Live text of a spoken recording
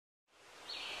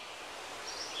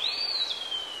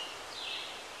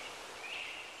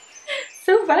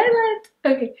silent.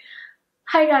 Okay.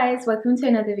 Hi guys, welcome to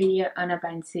another video on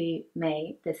Abantu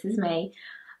May. This is May.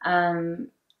 Um,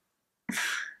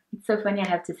 it's so funny I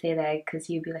have to say that because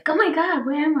you'd be like, oh my god,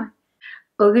 where am I?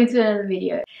 Welcome to another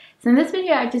video. So in this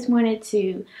video, I just wanted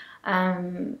to,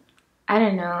 I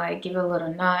don't know, like give a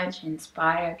little nudge,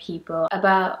 inspire people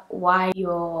about why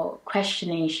your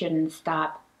questioning shouldn't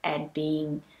stop at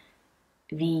being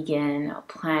vegan or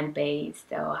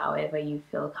plant-based or however you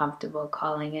feel comfortable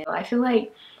calling it. I feel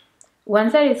like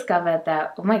once I discovered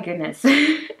that, oh my goodness,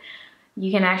 you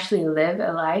can actually live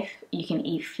a life, you can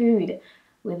eat food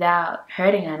without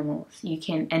hurting animals, you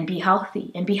can, and be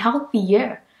healthy, and be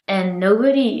healthier. And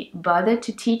nobody bothered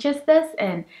to teach us this,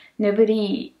 and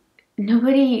nobody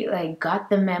like got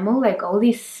the memo, like all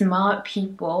these smart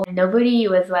people. Nobody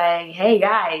was like, hey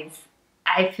guys,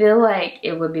 I feel like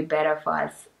it would be better for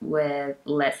us with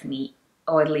less meat,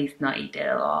 or at least not eat it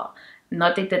at all.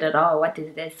 Not eat it at all, what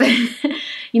is this?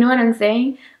 You know what I'm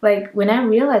saying? Like when I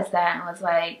realized that, I was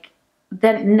like,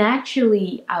 then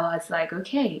naturally I was like,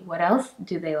 okay, what else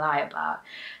do they lie about?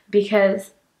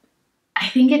 Because I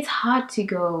think it's hard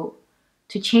to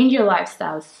change your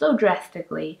lifestyle so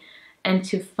drastically and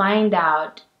to find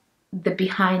out the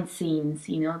behind scenes,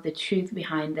 you know, the truth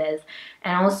behind this.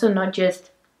 And also not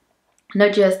just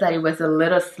that it was a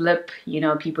little slip, you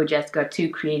know, people just got too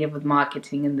creative with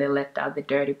marketing and they left out the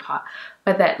dirty part,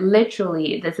 but that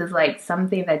literally this is like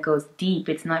something that goes deep.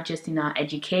 It's not just in our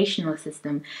educational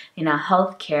system, in our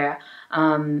healthcare,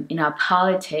 in our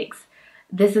politics.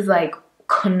 This is like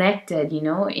connected, you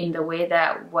know, in the way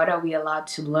that what are we allowed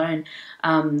to learn,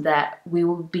 that we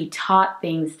will be taught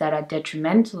things that are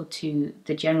detrimental to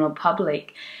the general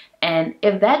public. And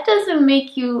if that doesn't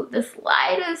make you the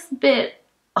slightest bit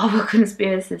of a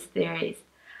conspiracy theorist,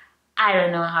 I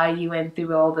don't know how you went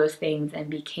through all those things and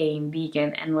became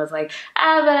vegan and was like,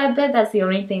 but I bet that's the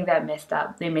only thing that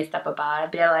they messed up about. I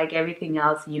bet like everything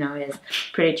else, you know, is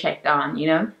pretty checked on, you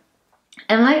know.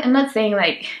 And like, I'm not saying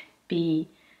like be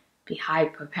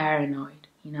hyper paranoid,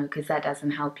 you know, because that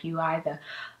doesn't help you either.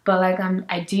 But like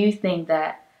I do think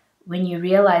that when you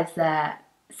realize that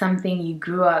something you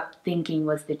grew up thinking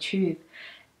was the truth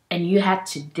and you had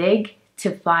to dig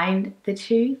to find the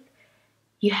truth,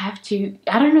 you have to,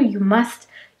 I don't know, you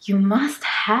must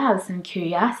have some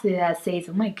curiosity that says,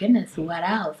 oh my goodness, what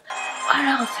else? What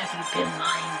else have you been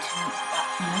lying to me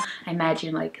about? You know, I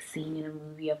imagine like a scene in a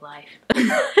movie of life.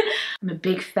 I'm a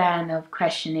big fan of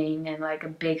questioning and like a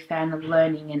big fan of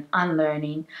learning and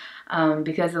unlearning,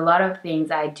 because a lot of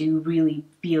things I do really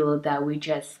feel that we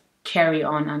just carry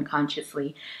on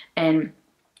unconsciously. And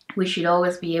we should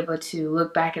always be able to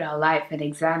look back at our life and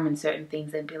examine certain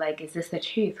things and be like, is this the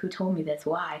truth? Who told me this?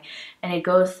 Why? And it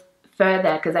goes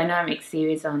further, because I know I make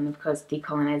series on, of course,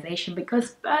 decolonization,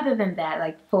 because further than that,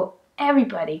 like for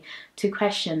everybody to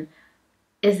question,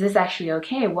 is this actually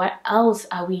okay? What else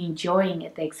are we enjoying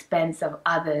at the expense of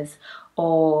others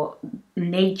or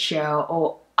nature,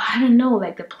 or I don't know,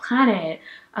 like the planet,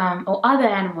 or other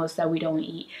animals that we don't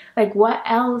eat? Like what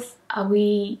else are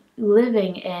we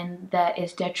living in that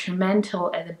is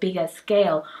detrimental at a bigger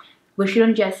scale? We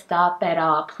shouldn't just stop at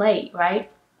our plate,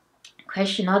 right?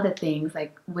 Question other things,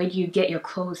 like where do you get your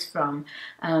clothes from?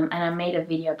 And I made a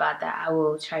video about that. I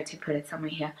will try to put it somewhere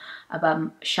here,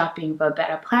 about shopping for a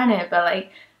better planet. But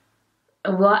like,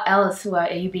 what else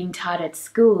are you being taught at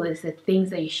school? Is the things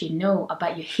that you should know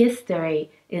about your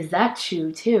history? Is that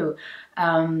true too?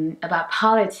 About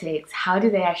politics, how do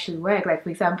they actually work? Like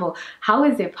for example, how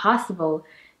is it possible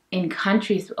in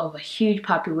countries of a huge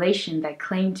population that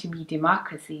claim to be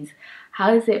democracies,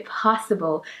 how is it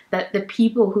possible that the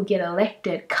people who get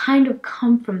elected kind of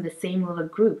come from the same little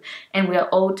group, and we're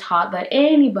all taught that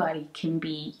anybody can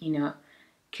be, you know,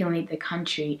 can lead the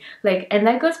country? Like, and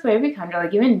that goes for every country,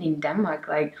 like even in Denmark,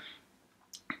 like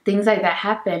things like that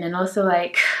happen. And also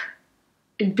like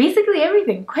basically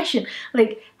everything, question,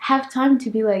 like have time to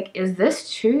be like, is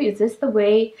this true? Is this the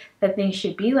way that things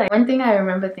should be? Like one thing I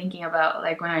remember thinking about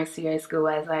like when I was in school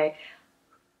was like,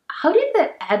 how did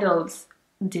the adults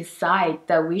decide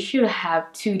that we should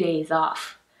have 2 days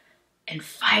off and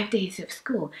 5 days of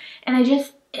school? And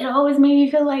it always made me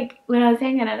feel like when I was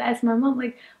hanging out, I asked my mom,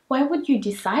 like, why would you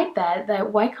decide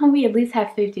that why can't we at least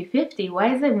have 50-50?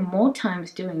 Why is it more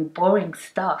times doing boring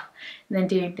stuff than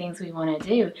doing things we want to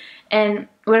do? And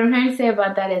what I'm trying to say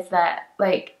about that is that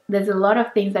like there's a lot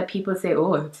of things that people say,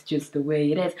 oh, it's just the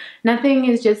way it is. Nothing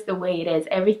is just the way it is.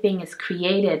 Everything is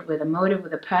created with a motive,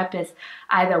 with a purpose,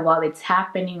 either while it's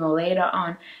happening or later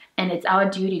on. And it's our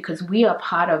duty, because we are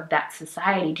part of that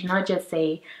society, to not just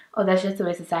say, oh, that's just the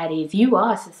way society is. You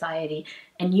are society,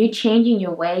 and you changing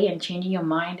your way and changing your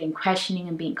mind and questioning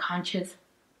and being conscious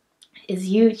is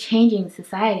you changing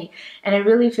society. And I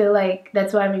really feel like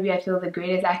that's why maybe I feel the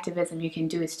greatest activism you can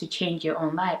do is to change your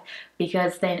own life,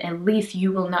 because then at least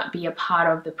you will not be a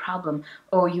part of the problem,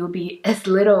 or you'll be as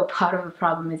little a part of the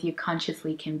problem as you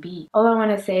consciously can be. All I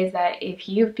want to say is that if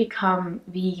you've become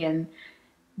vegan,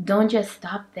 don't just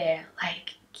stop there.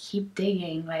 Like, keep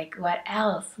digging. Like, what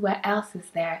else is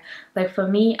there? Like, for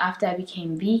me, after I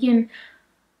became vegan,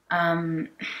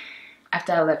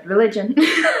 after I left religion,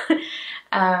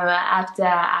 after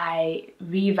I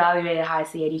reevaluated how I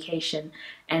see education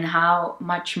and how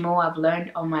much more I've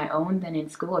learned on my own than in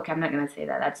school. Okay, I'm not going to say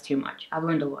that, that's too much. I've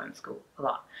learned a lot in school, a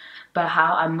lot. But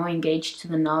how I'm more engaged to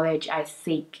the knowledge I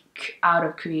seek out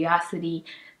of curiosity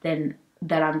than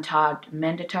that I'm taught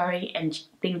mandatory, and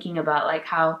thinking about like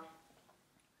how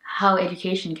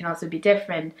education can also be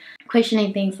different.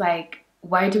 Questioning things like,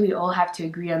 why do we all have to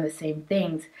agree on the same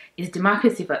things? Is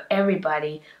democracy for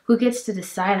everybody? Who gets to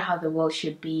decide how the world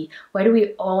should be? Why do we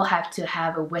all have to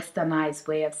have a westernized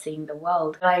way of seeing the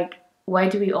world? Like, why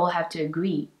do we all have to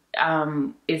agree?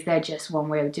 Is there just one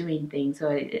way of doing things,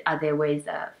 or are there ways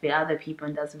that fit other people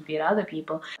and doesn't fit other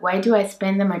people? Why do I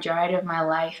spend the majority of my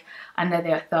life under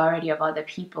the authority of other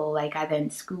people, like either in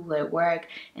school or at work,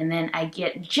 and then I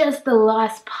get just the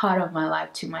last part of my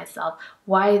life to myself?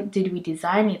 Why did we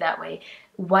design it that way?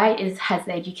 Why has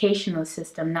the educational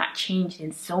system not changed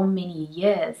in so many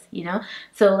years, you know?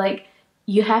 So like,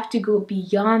 you have to go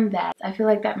beyond that. I feel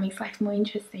like that makes life more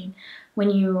interesting when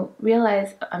you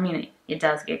realize, I mean, it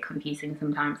does get confusing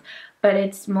sometimes, but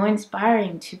it's more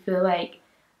inspiring to feel like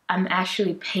I'm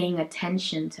actually paying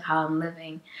attention to how I'm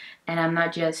living, and I'm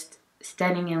not just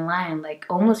standing in line, like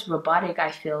almost robotic.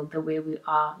 I feel the way we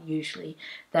are usually,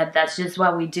 that's just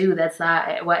what we do, that's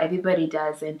not what everybody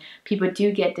does, and people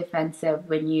do get defensive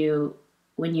when you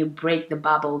break the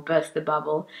bubble, burst the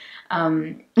bubble,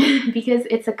 because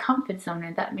it's a comfort zone,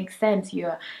 and that makes sense.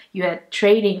 You're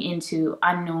trading into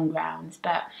unknown grounds.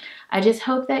 But I just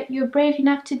hope that you're brave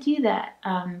enough to do that,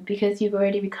 because you've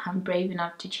already become brave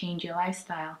enough to change your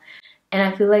lifestyle. And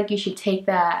I feel like you should take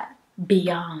that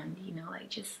beyond, you know, like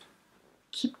just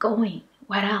keep going.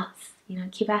 What else? You know,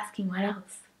 keep asking what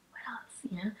else? What else?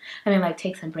 You know? I mean, like,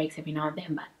 take some breaks every now and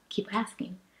then, but keep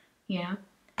asking, you know?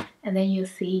 And then you'll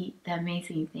see the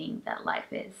amazing thing that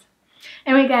life is.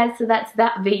 Anyway guys, so that's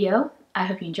that video. I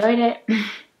hope you enjoyed it.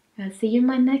 I'll see you in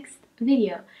my next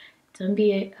video. Don't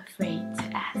be afraid to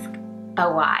ask,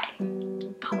 but why?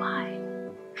 But why?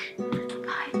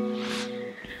 Bye.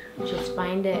 Just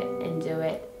find it and do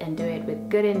it with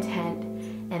good intent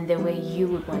and the way you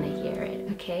would want to hear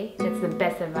it, okay? That's the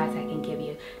best advice I can give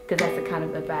you, because that's the kind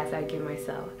of advice I give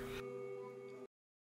myself.